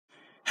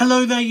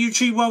Hello there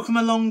YouTube, welcome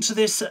along to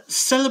this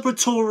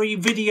celebratory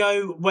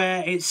video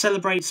where it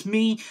celebrates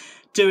me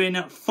doing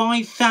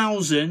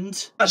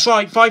 5,000, that's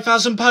right,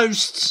 5,000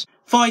 posts.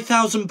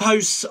 5,000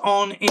 posts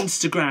on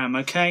Instagram,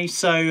 okay,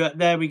 so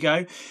there we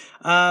go.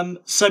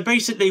 So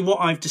basically what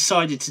I've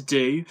decided to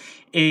do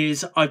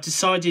is I've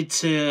decided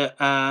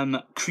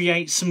to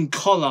create some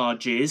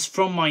collages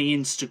from my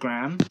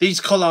Instagram.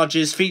 These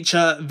collages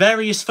feature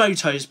various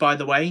photos, by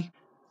the way.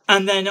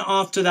 And then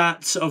after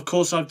that, of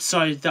course, I've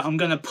decided that I'm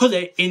going to put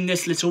it in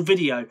this little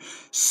video.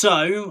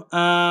 So,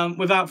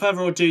 without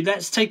further ado,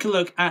 let's take a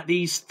look at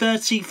these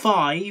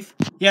 35.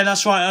 Yeah,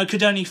 that's right. I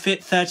could only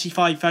fit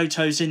 35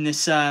 photos in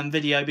this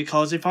video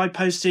because if I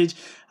posted,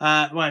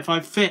 if I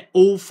fit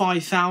all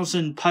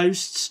 5,000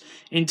 posts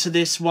into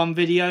this one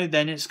video,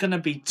 then it's going to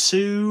be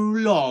too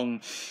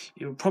long.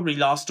 It would probably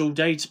last all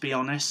day, to be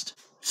honest.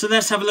 So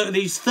let's have a look at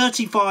these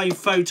 35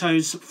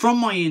 photos from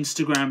my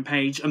Instagram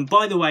page. And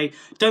by the way,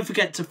 don't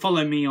forget to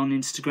follow me on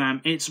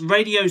Instagram. It's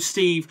Radio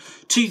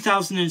Steve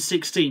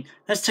 2016.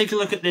 Let's take a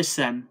look at this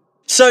then.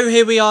 So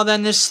here we are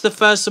then. This is the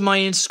first of my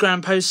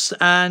Instagram posts.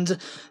 And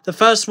the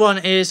first one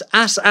is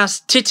Ass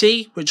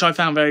Titty, which I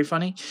found very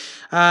funny.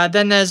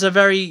 Then there's a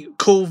very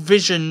cool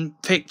vision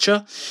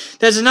picture.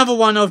 There's another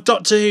one of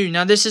Doctor Who.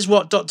 Now this is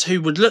what Doctor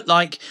Who would look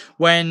like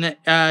when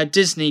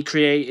Disney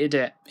created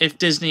it. If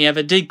Disney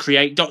ever did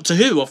create Doctor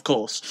Who, of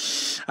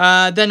course.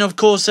 Then, of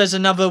course, there's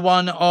another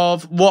one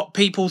of what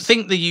people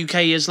think the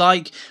UK is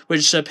like, which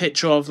is a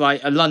picture of,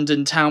 like, a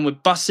London town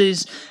with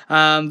buses,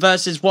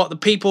 versus what the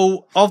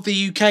people of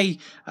the UK,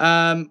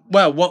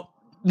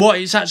 what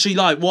it's actually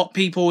like, what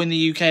people in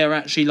the UK are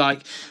actually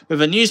like,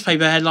 with a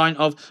newspaper headline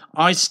of,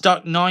 "I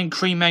stuck 9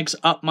 cream eggs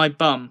up my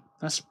bum."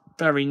 That's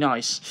very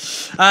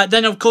nice.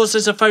 Then, of course,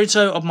 there's a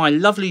photo of my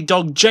lovely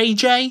dog,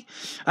 JJ.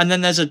 And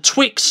then there's a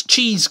Twix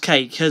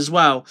cheesecake as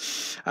well.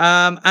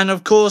 And,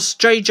 of course,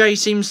 JJ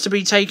seems to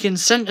be taking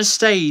centre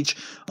stage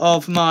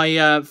of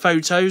my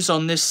photos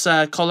on this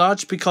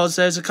collage because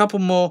there's a couple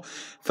more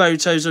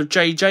photos of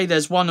JJ.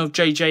 There's one of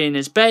JJ in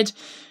his bed.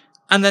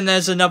 And then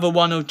there's another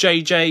one of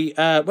JJ.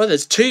 Well,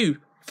 there's 2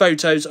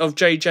 photos of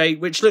JJ,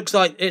 which looks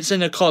like it's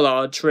in a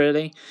collage,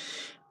 really.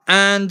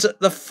 And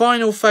the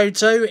final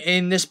photo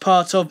in this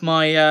part of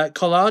my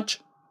collage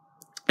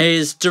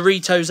is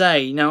Doritos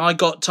A. Now, I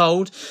got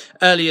told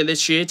earlier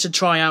this year to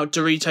try out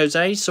Doritos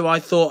A, so I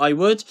thought I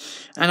would.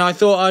 And I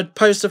thought I'd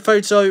post a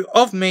photo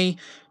of me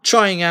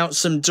trying out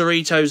some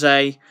Doritos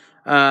A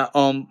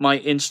on my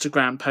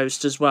Instagram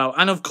post as well.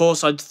 And, of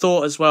course, I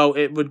thought as well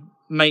it would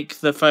make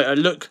the photo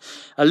look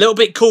a little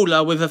bit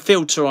cooler with a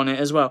filter on it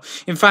as well.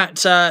 In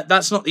fact,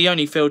 that's not the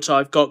only filter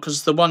I've got,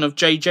 because the one of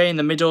JJ in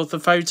the middle of the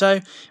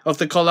photo of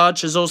the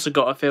collage has also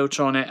got a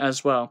filter on it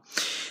as well.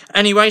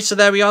 Anyway, so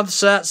there we are.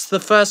 So that's the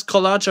first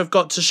collage I've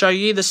got to show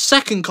you. The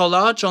second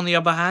collage, on the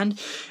other hand,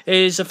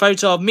 is a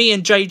photo of me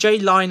and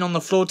JJ lying on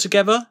the floor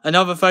together.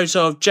 Another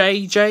photo of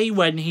JJ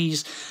when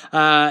he's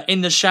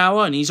in the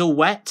shower and he's all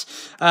wet.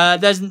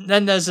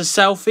 Then there's a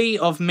selfie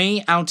of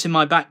me out in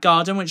my back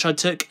garden, which I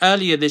took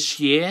earlier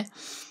this year.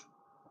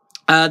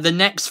 The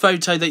next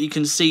photo that you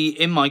can see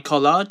in my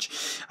collage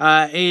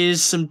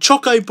is some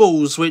Choco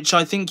Balls, which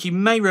I think you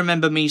may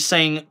remember me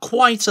saying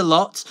quite a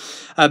lot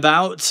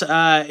about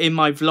in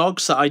my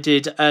vlogs that I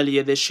did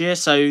earlier this year.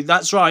 So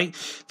that's right,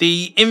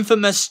 the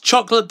infamous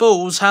chocolate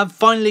balls have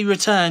finally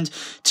returned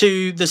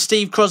to the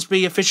Steve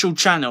Crosby official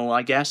channel,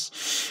 I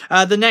guess.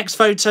 The next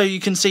photo you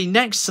can see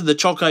next to the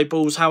Choco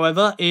Balls,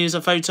 however, is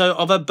a photo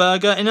of a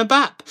burger in a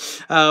BAP,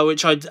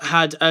 which I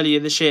had earlier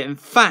this year. In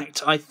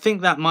fact, I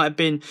think that might have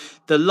been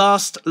the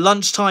last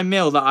lunchtime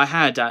meal that I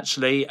had,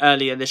 actually,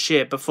 earlier this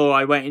year before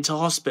I went into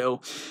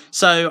hospital.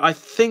 So I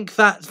think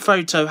that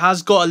photo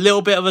has got a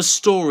little bit of a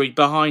story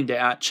behind it,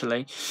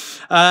 actually.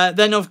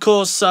 Then, of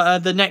course,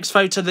 the next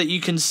photo that you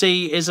can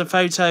see is a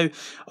photo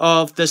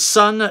of the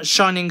sun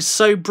shining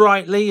so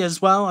brightly as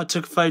well. I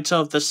took a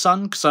photo of the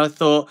sun because I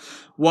thought,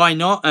 why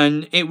not?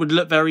 And it would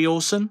look very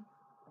awesome.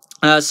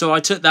 So I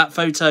took that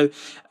photo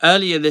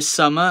earlier this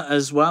summer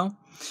as well.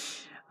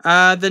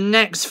 The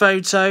next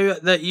photo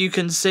that you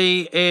can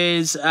see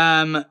is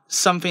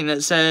something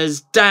that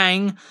says,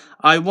 "Dang,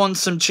 I want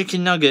some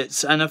chicken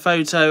nuggets," and a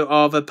photo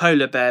of a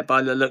polar bear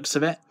by the looks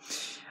of it.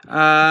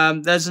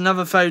 There's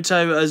another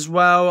photo as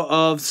well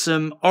of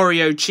some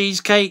Oreo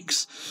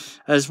cheesecakes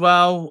as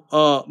well.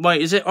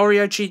 Wait, is it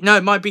Oreo cheese? No,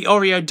 it might be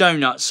Oreo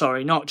donuts,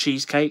 sorry, not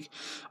cheesecake.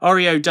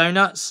 Oreo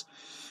donuts.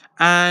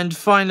 And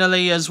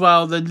finally as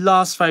well, the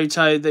last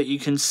photo that you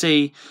can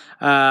see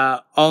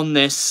on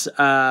this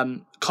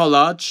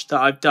collage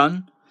that I've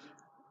done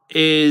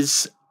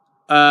is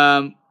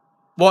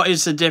what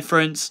is the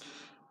difference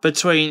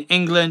between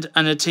England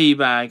and a tea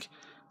bag?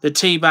 The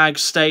tea bag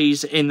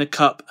stays in the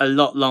cup a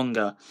lot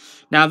longer.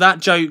 Now that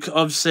joke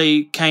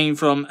obviously came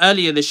from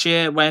earlier this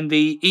year when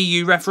the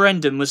EU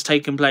referendum was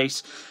taking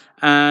place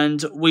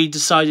and we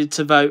decided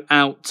to vote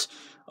out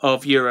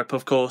of Europe,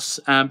 of course,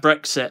 and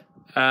Brexit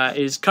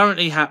is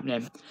currently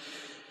happening.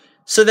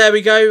 So there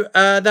we go.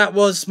 That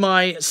was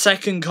my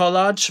second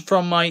collage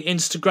from my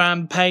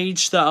Instagram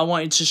page that I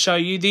wanted to show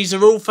you. These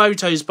are all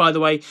photos, by the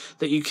way,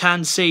 that you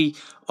can see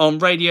on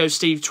Radio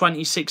Steve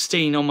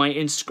 2016 on my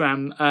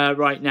Instagram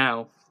right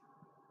now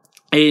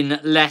in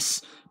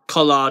less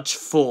collage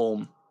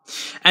form.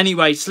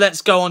 Anyway, so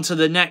let's go on to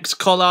the next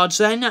collage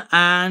then,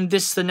 and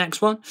this is the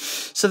next one.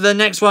 So the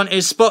next one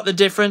is Spot the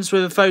Difference,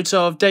 with a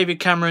photo of David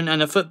Cameron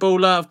and a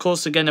footballer, of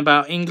course, again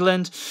about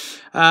England.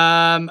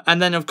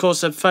 And then, of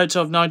course, a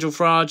photo of Nigel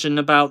Farage and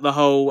about the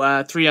whole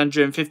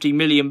 £350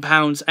 million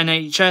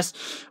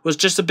NHS was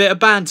just a bit of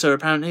banter,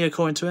 apparently,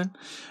 according to him.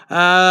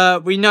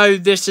 We know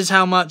this is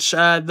how much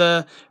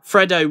the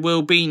Freddo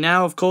will be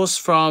now, of course,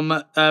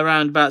 from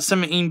around about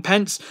 17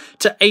 pence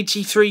to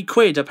 83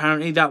 quid,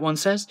 apparently, that one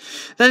says.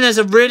 Then there's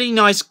a really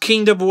nice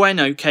Kinder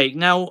Bueno cake.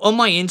 Now, on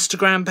my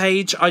Instagram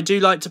page, I do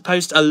like to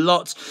post a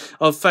lot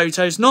of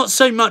photos, not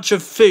so much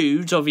of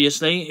food,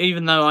 obviously,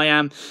 even though I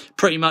am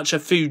pretty much a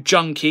food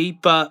junkie,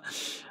 but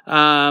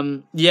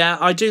yeah,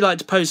 I do like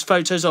to post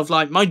photos of,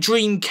 like, my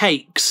dream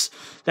cakes,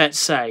 let's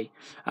say.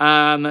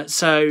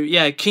 So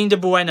yeah, Kinder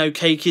Bueno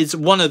cake is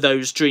one of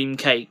those dream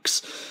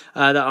cakes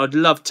that I'd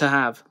love to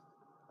have.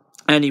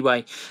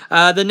 Anyway,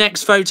 the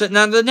next photo.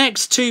 Now, the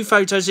next two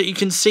photos that you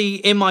can see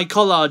in my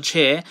collage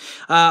here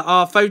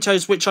are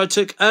photos which I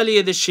took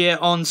earlier this year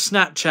on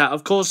Snapchat.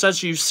 Of course,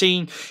 as you've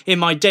seen in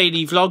my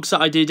daily vlogs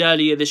that I did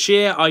earlier this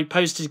year, I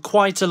posted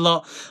quite a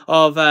lot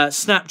of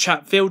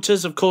Snapchat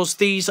filters. Of course,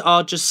 these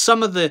are just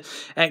some of the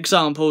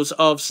examples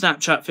of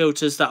Snapchat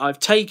filters that I've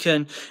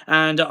taken,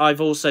 and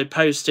I've also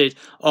posted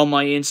on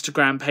my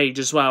Instagram page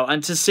as well.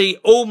 And to see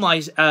all my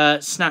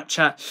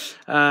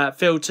Snapchat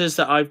filters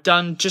that I've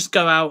done, just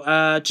go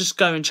out, just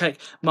go and check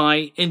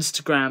my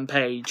Instagram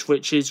page,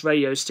 which is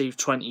Radio Steve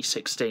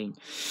 2016.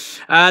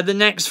 The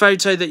next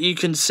photo that you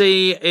can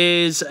see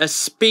is a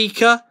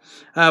speaker,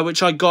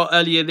 which I got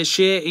earlier this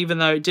year, even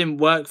though it didn't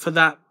work for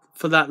that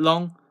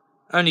long.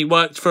 Only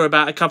worked for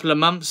about a couple of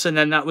months, and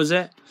then that was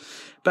it.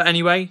 But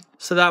anyway,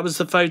 so that was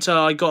the photo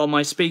I got on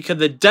my speaker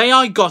the day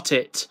I got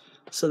it.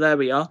 So there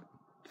we are.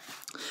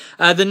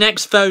 The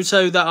next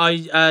photo that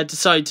I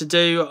decided to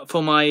do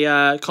for my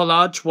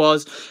collage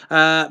was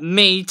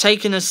me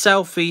taking a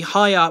selfie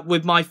high up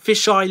with my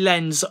fisheye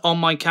lens on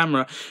my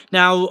camera.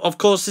 Now, of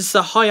course, this is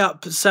a high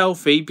up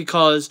selfie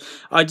because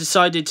I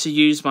decided to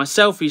use my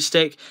selfie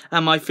stick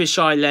and my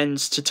fisheye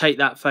lens to take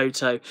that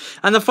photo.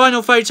 And the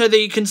final photo that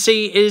you can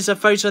see is a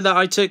photo that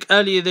I took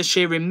earlier this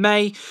year in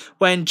May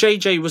when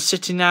JJ was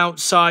sitting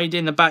outside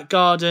in the back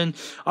garden.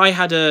 I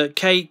had a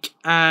cake,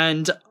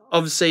 and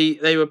obviously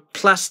they were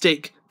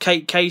plastic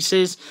cake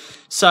cases,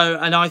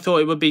 and I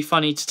thought it would be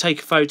funny to take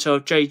a photo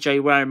of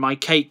JJ wearing my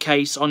cake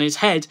case on his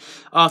head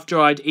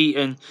after I'd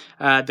eaten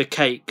the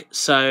cake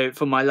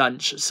for my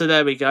lunch. So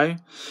there we go.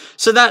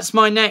 So that's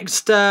my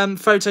next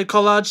photo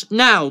collage.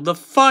 Now, the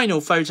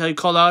final photo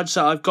collage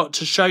that I've got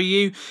to show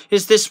you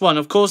is this one.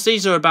 Of course,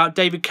 these are about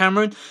David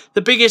Cameron.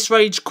 The biggest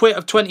rage quit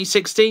of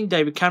 2016,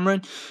 David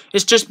Cameron.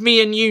 It's just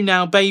me and you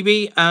now,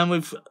 baby, and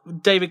with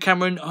David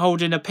Cameron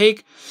holding a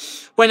pig.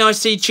 When I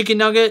see chicken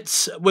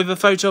nuggets with a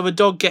photo of a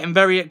dog, getting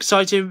very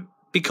excited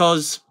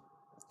because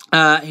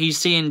he's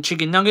seeing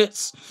chicken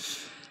nuggets.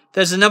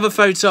 There's another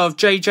photo of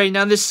JJ.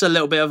 Now, this is a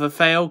little bit of a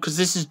fail because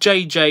this is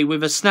JJ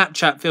with a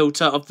Snapchat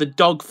filter of the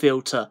dog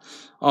filter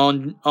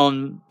on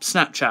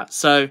Snapchat.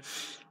 So,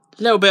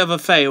 a little bit of a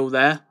fail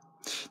there.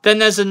 Then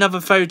there's another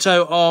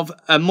photo of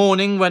a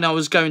morning when I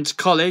was going to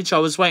college. I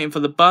was waiting for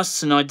the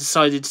bus and I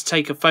decided to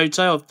take a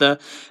photo of the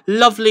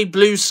lovely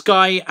blue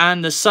sky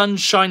and the sun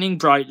shining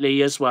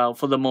brightly as well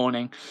for the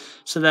morning.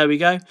 So there we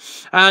go.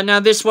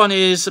 Now this one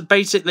is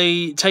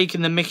basically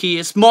taking the mickey.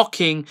 It's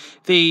mocking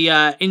the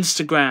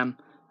Instagram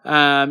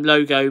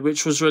logo,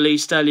 which was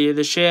released earlier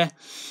this year.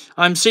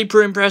 I'm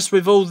super impressed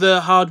with all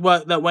the hard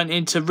work that went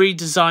into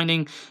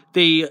redesigning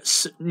the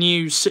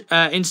new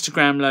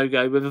Instagram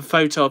logo with a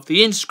photo of the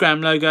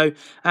Instagram logo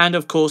and,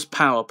 of course,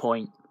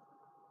 PowerPoint.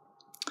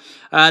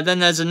 Then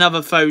there's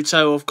another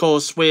photo, of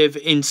course, with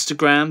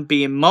Instagram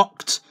being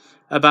mocked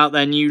about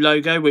their new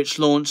logo, which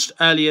launched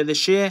earlier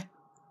this year.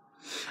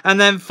 And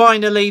then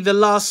finally, the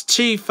last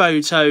two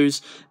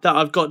photos that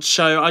I've got to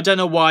show, I don't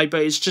know why,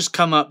 but it's just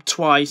come up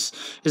twice,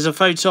 is a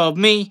photo of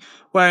me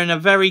wearing a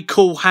very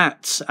cool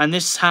hat. And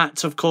this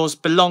hat, of course,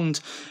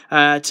 belonged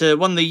to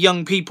one of the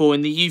young people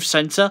in the youth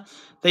centre.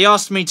 They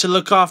asked me to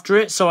look after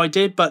it, so I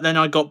did, but then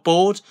I got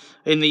bored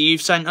in the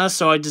youth centre,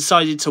 so I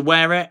decided to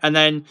wear it and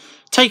then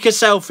take a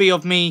selfie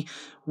of me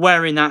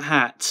wearing that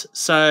hat.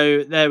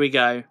 So there we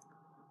go.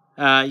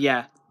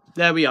 Yeah.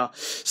 There we are.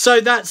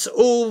 So that's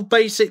all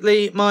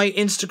basically my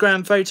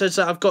Instagram photos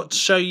that I've got to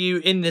show you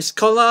in this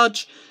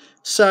collage.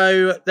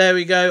 So there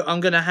we go. I'm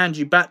going to hand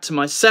you back to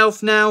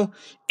myself now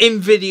in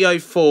video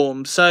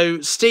form. So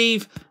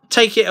Steve,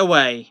 take it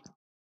away.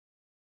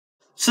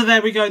 So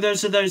there we go.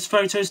 Those are those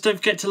photos. Don't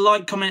forget to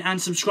like, comment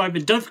and subscribe.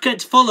 And don't forget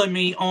to follow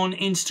me on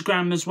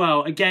Instagram as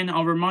well. Again,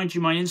 I'll remind you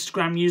my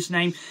Instagram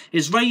username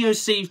is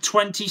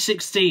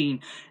RadioSteve2016.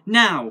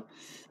 Now,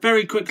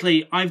 very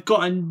quickly, I've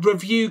got a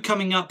review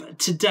coming up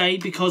today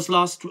because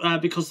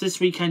this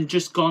weekend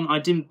just gone, I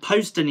didn't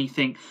post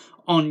anything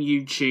on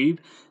YouTube.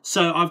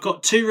 So I've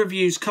got 2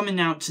 reviews coming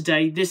out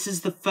today. This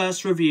is the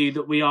first review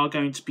that we are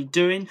going to be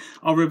doing.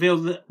 I'll reveal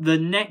the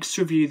next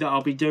review that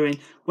I'll be doing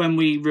when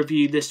we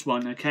review this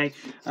one, okay?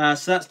 So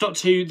that's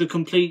Doctor Who, the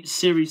complete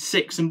Series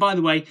 6. And by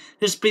the way,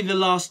 this will be the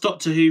last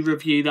Doctor Who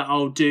review that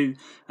I'll do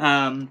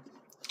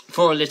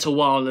for a little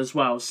while as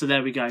well. So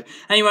there we go.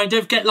 Anyway,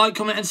 don't forget, like,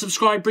 comment and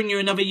subscribe. Bring you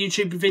another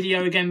YouTube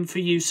video again for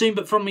you soon.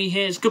 But from me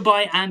here, it's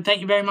goodbye and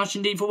thank you very much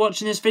indeed for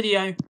watching this video.